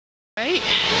Right.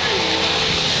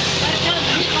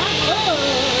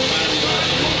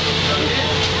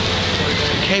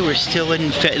 Okay, we're still in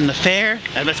the fair.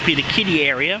 That must be the kiddie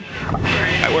area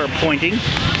that we're pointing. We'll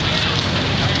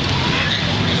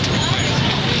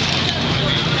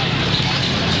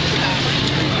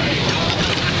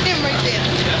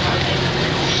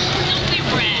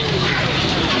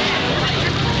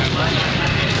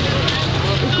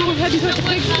go ahead and put the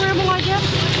pig scramble, I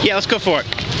guess? Yeah, let's go for it.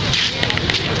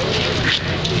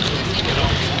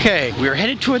 Okay, we're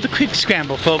headed toward the quick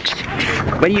scramble, folks.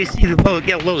 When you see the boat,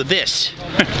 get a load of this.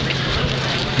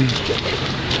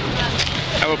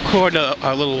 I'll record a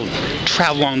little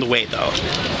travel along the way, though.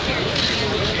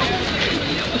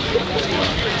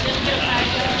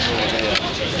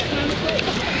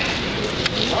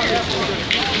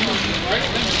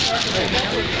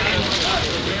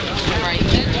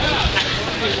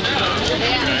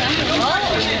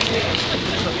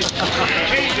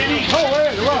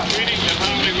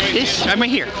 I'm right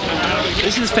here.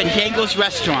 This is Fandango's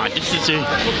restaurant. This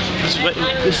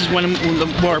is one of the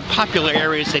more popular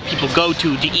areas that people go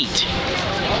to eat.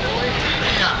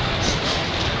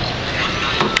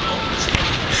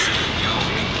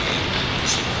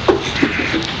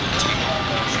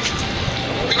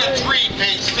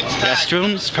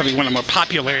 Restrooms, probably one of the more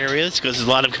popular areas because there's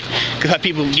a lot of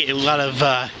people get a lot of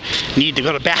need to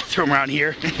go to the bathroom around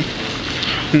here.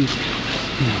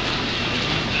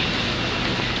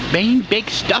 Main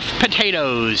baked stuffed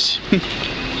potatoes.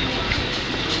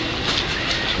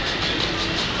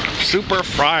 Super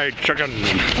fried chicken.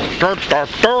 Dur, dur,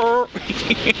 dur.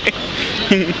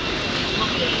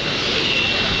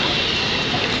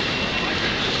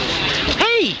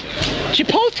 Hey,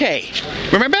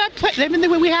 Chipotle. Remember that place? Remember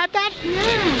when we had that? Yeah.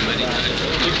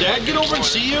 Did Dad get over and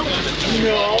see you?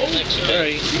 No.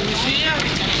 Hey. Did you see him?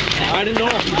 I didn't know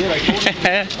if he did. I told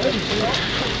him.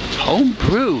 Home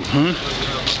brew, huh?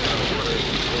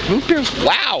 Root beer?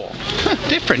 Wow!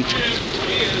 Different.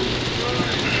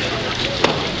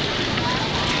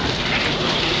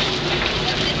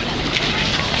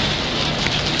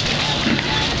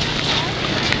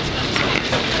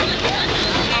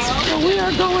 So we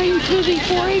are going to the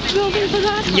 4-H building for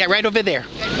that? Yeah, right over there.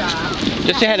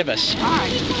 Just ahead of us. All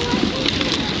right.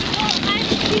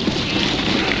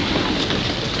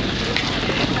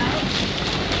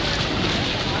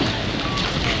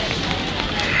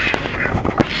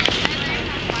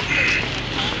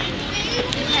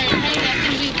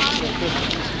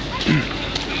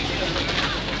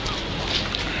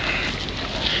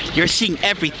 You're seeing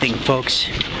everything, folks.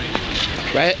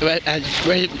 Right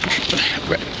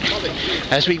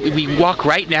as we walk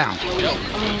right now.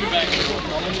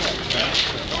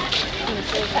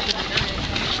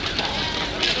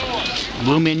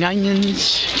 Blooming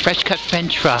onions, fresh cut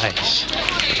French fries.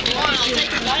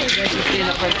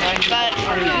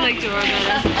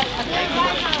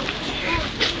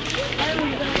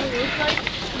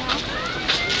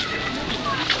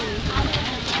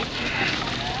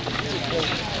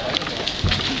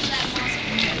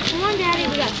 Come on, Daddy,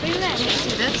 we got 3 minutes.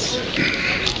 See this?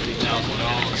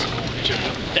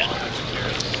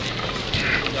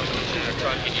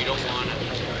 And you don't want to,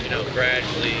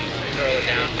 gradually curl it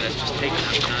down. That's just taking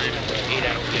up time for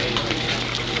 8-hour days.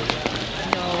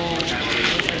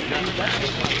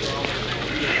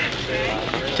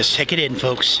 Just take it in,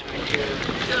 folks.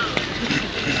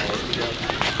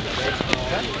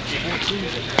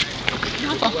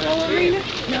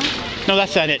 No,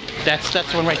 that's not it. That's the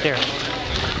one right there.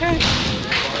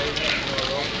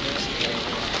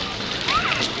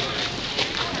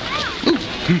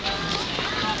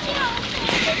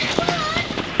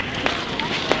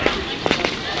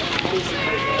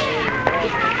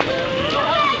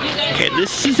 Okay,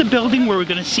 this is a building where we're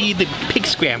going to see the pig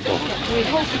scramble. We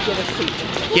hope to get a seat.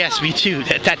 Yes, me too.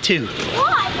 That too.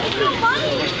 Why? It's so funny.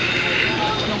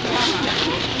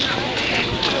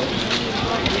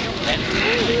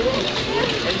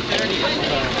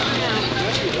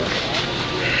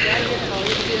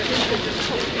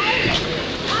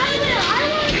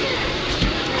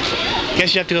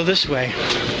 Guess you have to go this way.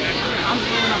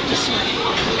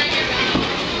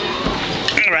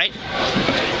 All right.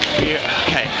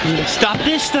 Okay. I'm gonna stop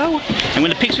this though, and when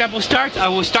the pig scramble starts, I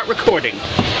will start recording.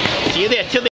 See you there. Till then.